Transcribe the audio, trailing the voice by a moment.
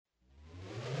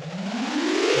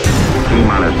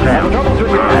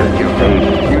understand as you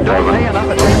pay. You don't pay enough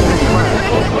attention in class. You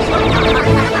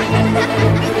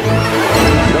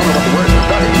don't know what the word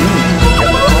study means. You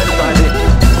have the slightest idea.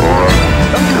 4,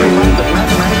 don't you realize that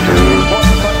mathematics is the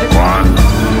important subject? 1.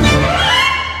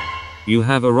 You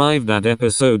have arrived at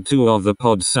episode 2 of the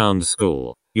Pod Sound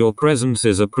School. Your presence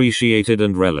is appreciated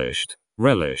and relished.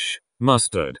 Relish,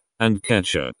 mustard, and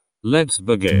ketchup. Let's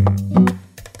begin.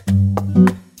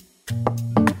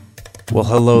 Well,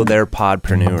 hello there,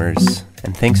 podpreneurs,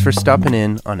 and thanks for stopping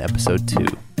in on episode 2,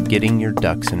 Getting Your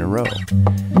Ducks in a Row.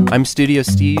 I'm Studio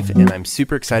Steve, and I'm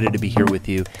super excited to be here with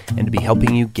you and to be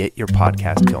helping you get your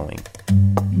podcast going.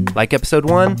 Like episode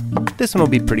 1, this one will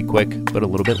be pretty quick, but a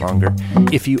little bit longer.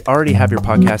 If you already have your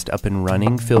podcast up and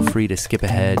running, feel free to skip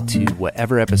ahead to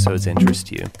whatever episodes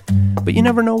interest you. But you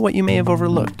never know what you may have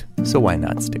overlooked, so why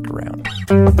not stick around?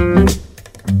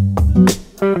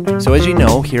 So as you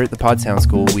know, here at the Pod Sound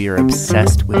School, we are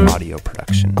obsessed with audio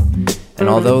production. And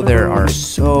although there are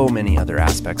so many other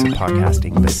aspects of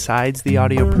podcasting besides the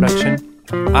audio production,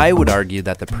 I would argue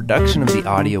that the production of the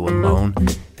audio alone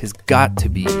has got to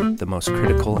be the most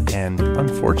critical and,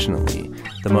 unfortunately,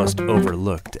 the most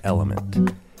overlooked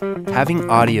element. Having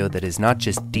audio that is not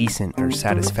just decent or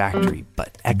satisfactory,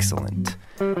 but excellent,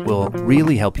 will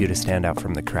really help you to stand out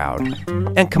from the crowd.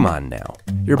 And come on now,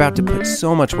 you're about to put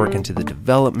so much work into the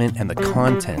development and the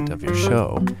content of your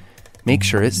show. Make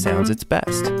sure it sounds its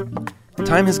best.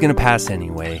 Time is going to pass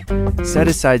anyway. Set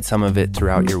aside some of it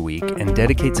throughout your week and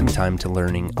dedicate some time to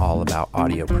learning all about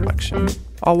audio production.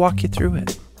 I'll walk you through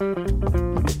it.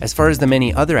 As far as the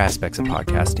many other aspects of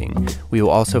podcasting, we will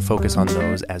also focus on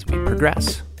those as we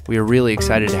progress. We are really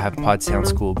excited to have Pod Sound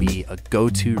School be a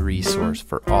go-to resource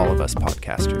for all of us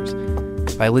podcasters.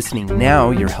 By listening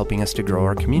now, you're helping us to grow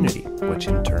our community, which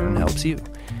in turn helps you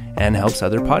and helps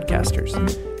other podcasters.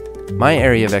 My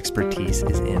area of expertise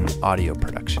is in audio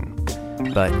production,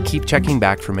 but keep checking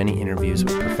back for many interviews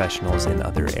with professionals in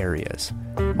other areas.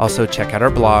 Also, check out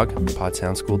our blog,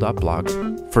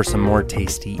 podsoundschool.blog, for some more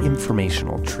tasty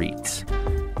informational treats.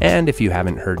 And if you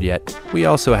haven't heard yet, we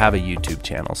also have a YouTube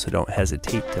channel, so don't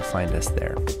hesitate to find us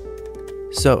there.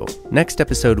 So, next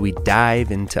episode we dive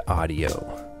into audio.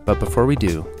 But before we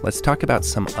do, let's talk about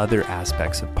some other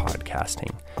aspects of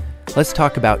podcasting. Let's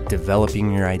talk about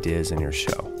developing your ideas in your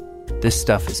show. This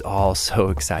stuff is all so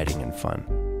exciting and fun.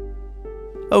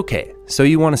 Okay, so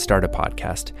you want to start a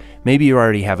podcast. Maybe you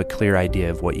already have a clear idea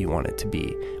of what you want it to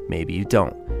be. Maybe you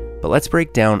don't. But let's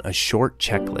break down a short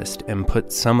checklist and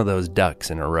put some of those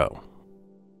ducks in a row.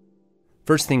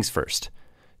 First things first,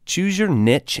 choose your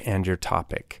niche and your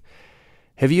topic.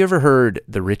 Have you ever heard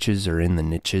the riches are in the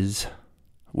niches?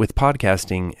 With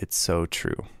podcasting, it's so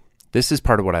true. This is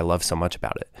part of what I love so much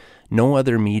about it. No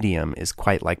other medium is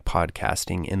quite like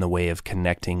podcasting in the way of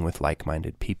connecting with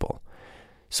like-minded people.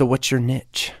 So what's your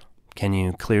niche? Can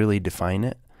you clearly define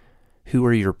it? Who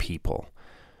are your people?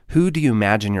 Who do you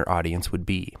imagine your audience would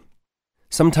be?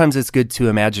 Sometimes it's good to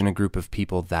imagine a group of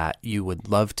people that you would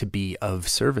love to be of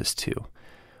service to,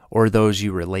 or those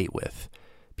you relate with,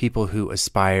 people who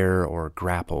aspire or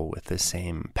grapple with the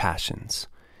same passions.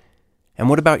 And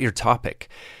what about your topic?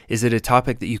 Is it a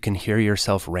topic that you can hear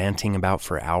yourself ranting about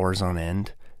for hours on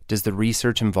end? Does the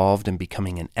research involved in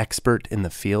becoming an expert in the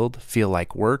field feel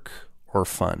like work or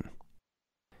fun?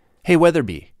 Hey,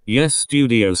 Weatherby. Yes,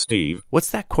 Studio Steve. What's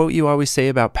that quote you always say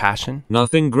about passion?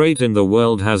 Nothing great in the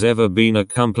world has ever been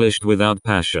accomplished without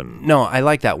passion. No, I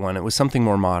like that one. It was something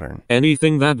more modern.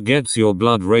 Anything that gets your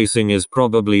blood racing is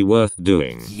probably worth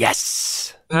doing.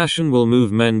 Yes! Passion will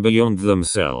move men beyond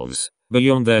themselves,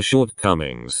 beyond their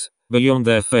shortcomings, beyond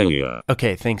their failure.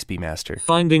 Okay, thanks, B-Master.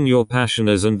 Finding your passion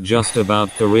isn't just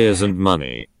about careers and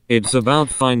money. It's about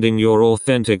finding your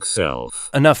authentic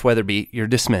self. Enough, Weatherby. You're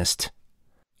dismissed.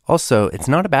 Also, it's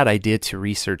not a bad idea to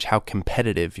research how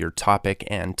competitive your topic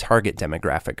and target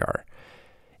demographic are.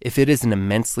 If it is an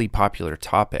immensely popular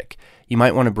topic, you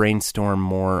might want to brainstorm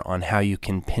more on how you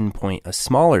can pinpoint a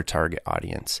smaller target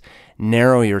audience,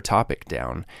 narrow your topic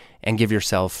down, and give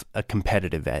yourself a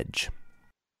competitive edge.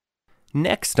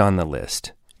 Next on the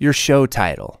list, your show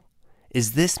title.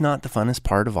 Is this not the funnest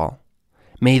part of all?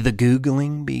 May the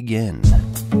Googling begin.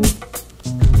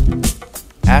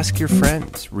 Ask your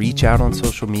friends, reach out on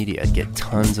social media, get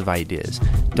tons of ideas.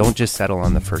 Don't just settle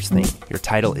on the first thing. Your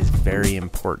title is very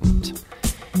important.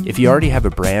 If you already have a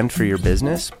brand for your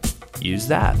business, use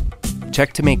that.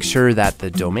 Check to make sure that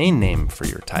the domain name for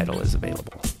your title is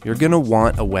available. You're going to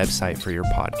want a website for your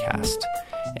podcast.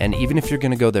 And even if you're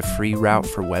going to go the free route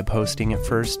for web hosting at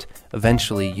first,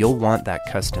 eventually you'll want that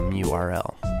custom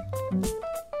URL.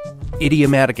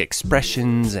 Idiomatic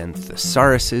expressions and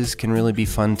thesauruses can really be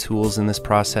fun tools in this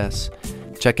process.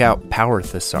 check out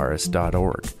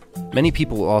powerthesaurus.org. Many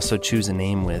people will also choose a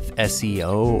name with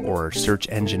SEO or search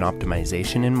engine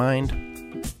optimization in mind.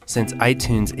 Since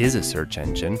iTunes is a search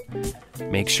engine,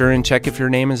 make sure and check if your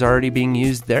name is already being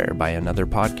used there by another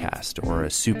podcast or a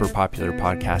super popular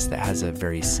podcast that has a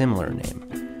very similar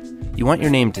name. You want your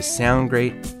name to sound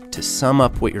great, to sum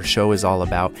up what your show is all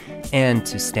about, and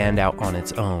to stand out on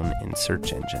its own in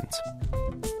search engines.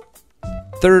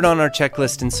 Third on our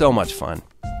checklist, and so much fun,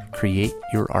 create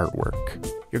your artwork.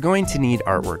 You're going to need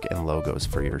artwork and logos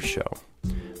for your show.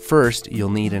 First, you'll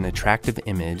need an attractive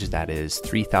image that is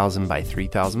 3000 by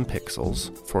 3000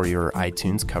 pixels for your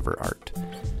iTunes cover art.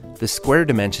 The square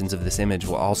dimensions of this image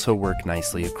will also work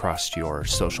nicely across your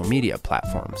social media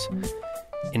platforms.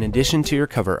 In addition to your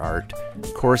cover art,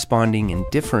 corresponding and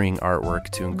differing artwork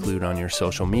to include on your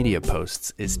social media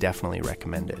posts is definitely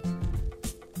recommended.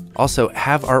 Also,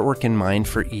 have artwork in mind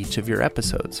for each of your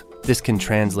episodes. This can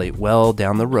translate well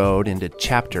down the road into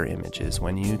chapter images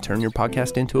when you turn your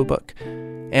podcast into a book.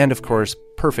 And of course,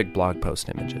 perfect blog post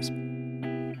images.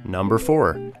 Number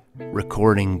 4,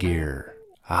 recording gear.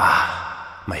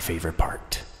 My favorite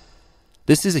part.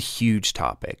 This is a huge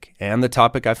topic, and the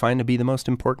topic I find to be the most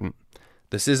important.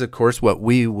 This is, of course, what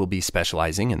we will be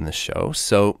specializing in this show,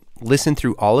 so listen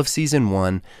through all of Season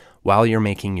 1 while you're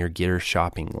making your gear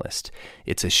shopping list.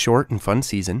 It's a short and fun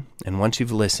season, and once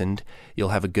you've listened, you'll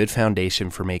have a good foundation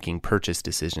for making purchase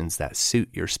decisions that suit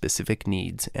your specific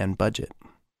needs and budget.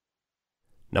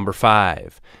 Number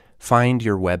 5, find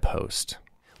your web host.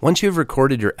 Once you've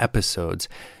recorded your episodes,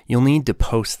 you'll need to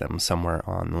post them somewhere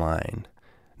online.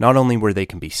 Not only where they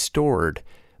can be stored,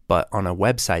 but on a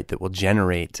website that will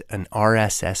generate an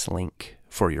RSS link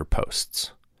for your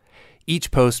posts.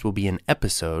 Each post will be an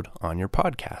episode on your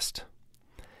podcast.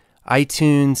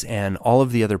 iTunes and all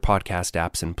of the other podcast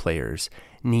apps and players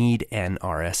need an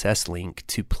RSS link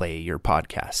to play your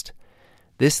podcast.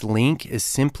 This link is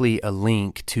simply a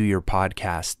link to your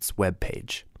podcast's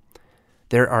webpage.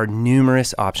 There are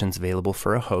numerous options available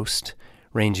for a host,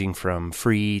 ranging from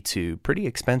free to pretty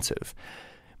expensive.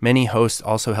 Many hosts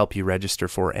also help you register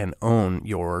for and own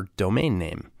your domain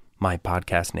name,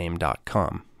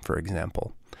 mypodcastname.com, for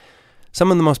example. Some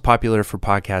of the most popular for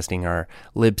podcasting are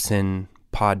Libsyn,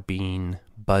 Podbean,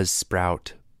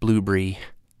 Buzzsprout, Blueberry,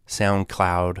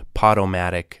 SoundCloud,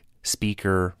 Podomatic,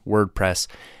 Speaker, WordPress,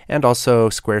 and also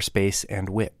Squarespace and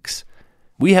Wix.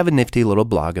 We have a nifty little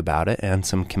blog about it and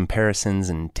some comparisons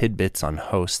and tidbits on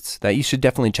hosts that you should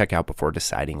definitely check out before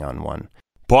deciding on one.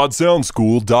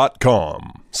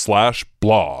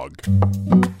 podsoundschool.com/blog.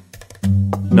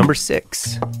 Number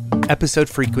 6, episode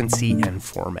frequency and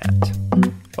format.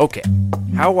 Okay,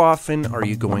 how often are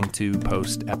you going to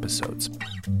post episodes?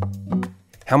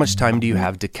 How much time do you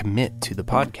have to commit to the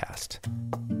podcast?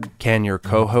 Can your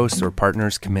co-hosts or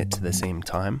partners commit to the same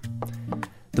time?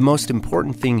 The most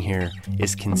important thing here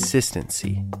is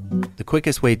consistency. The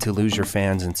quickest way to lose your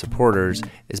fans and supporters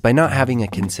is by not having a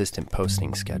consistent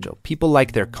posting schedule. People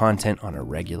like their content on a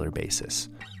regular basis.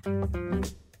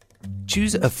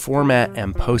 Choose a format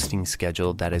and posting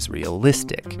schedule that is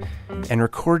realistic, and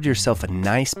record yourself a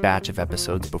nice batch of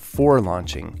episodes before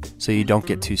launching so you don't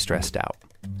get too stressed out.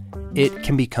 It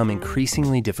can become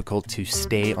increasingly difficult to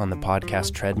stay on the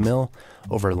podcast treadmill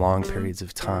over long periods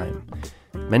of time.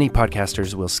 Many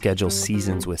podcasters will schedule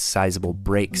seasons with sizable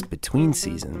breaks between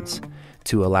seasons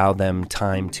to allow them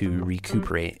time to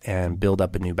recuperate and build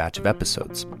up a new batch of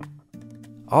episodes.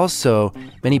 Also,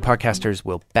 many podcasters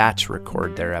will batch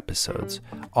record their episodes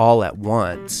all at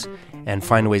once and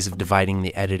find ways of dividing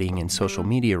the editing and social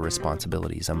media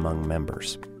responsibilities among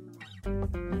members.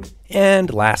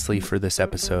 And lastly for this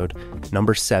episode,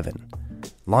 number 7,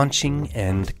 launching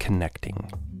and connecting.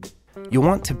 You'll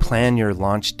want to plan your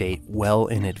launch date well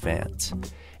in advance.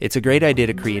 It's a great idea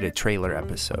to create a trailer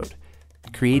episode.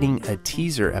 Creating a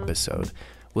teaser episode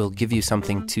will give you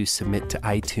something to submit to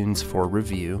iTunes for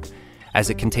review, as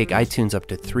it can take iTunes up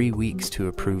to 3 weeks to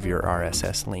approve your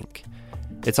RSS link.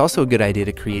 It's also a good idea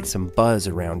to create some buzz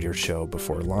around your show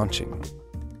before launching.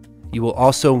 You will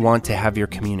also want to have your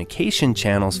communication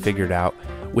channels figured out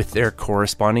with their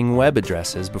corresponding web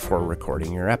addresses before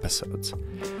recording your episodes.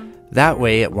 That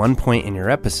way, at one point in your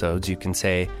episodes, you can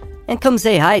say, "And come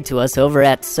say hi to us over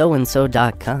at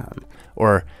soandso.com."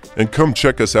 Or, And come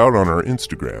check us out on our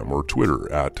Instagram or Twitter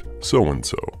at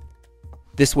so-and-so.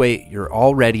 this way, you're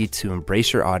all ready to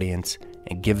embrace your audience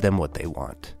and give them what they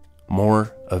want.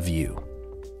 More of you.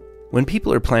 When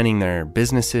people are planning their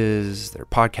businesses, their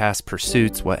podcast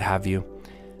pursuits, what have you,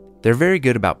 they're very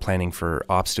good about planning for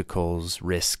obstacles,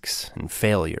 risks, and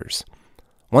failures.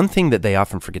 One thing that they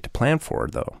often forget to plan for,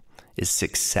 though, is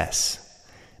success.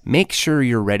 Make sure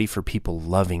you're ready for people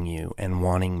loving you and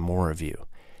wanting more of you.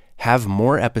 Have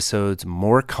more episodes,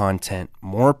 more content,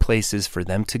 more places for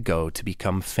them to go to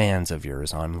become fans of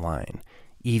yours online,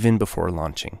 even before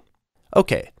launching.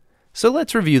 Okay, so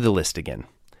let's review the list again.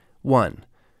 1.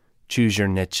 Choose your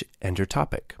niche and your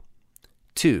topic.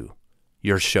 2.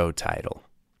 Your show title.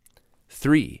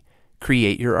 3.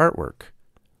 Create your artwork.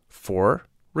 4.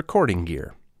 Recording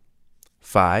gear.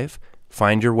 5.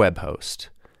 Find your web host.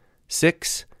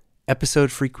 6.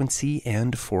 Episode frequency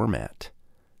and format.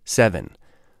 7.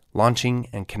 Launching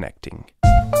and connecting.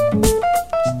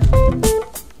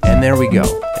 And there we go.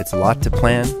 It's a lot to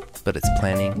plan, but it's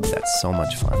planning that's so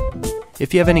much fun.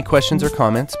 If you have any questions or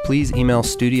comments, please email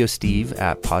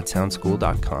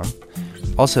studiosteve@podsoundschool.com.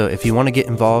 Also, if you want to get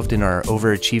involved in our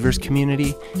Overachievers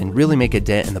community and really make a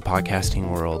dent in the podcasting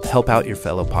world, help out your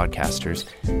fellow podcasters,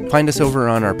 find us over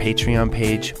on our Patreon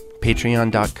page,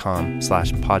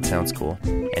 patreon.com/podsoundschool,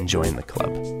 and join the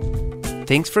club.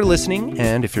 Thanks for listening,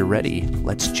 and if you're ready,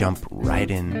 let's jump right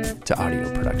into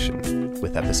audio production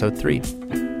with episode 3.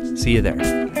 See you there.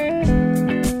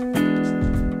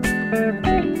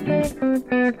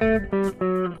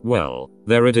 Well,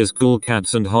 there it is, cool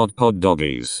cats and hot pod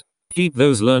doggies. Keep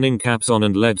those learning caps on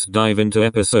and let's dive into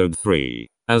episode 3.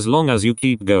 As long as you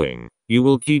keep going, you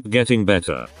will keep getting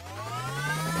better.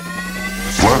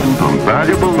 Learn from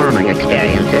valuable learning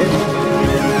experiences.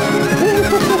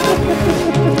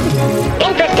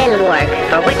 Interest in work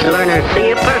for which learners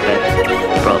see a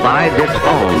purpose provides its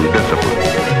own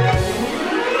discipline.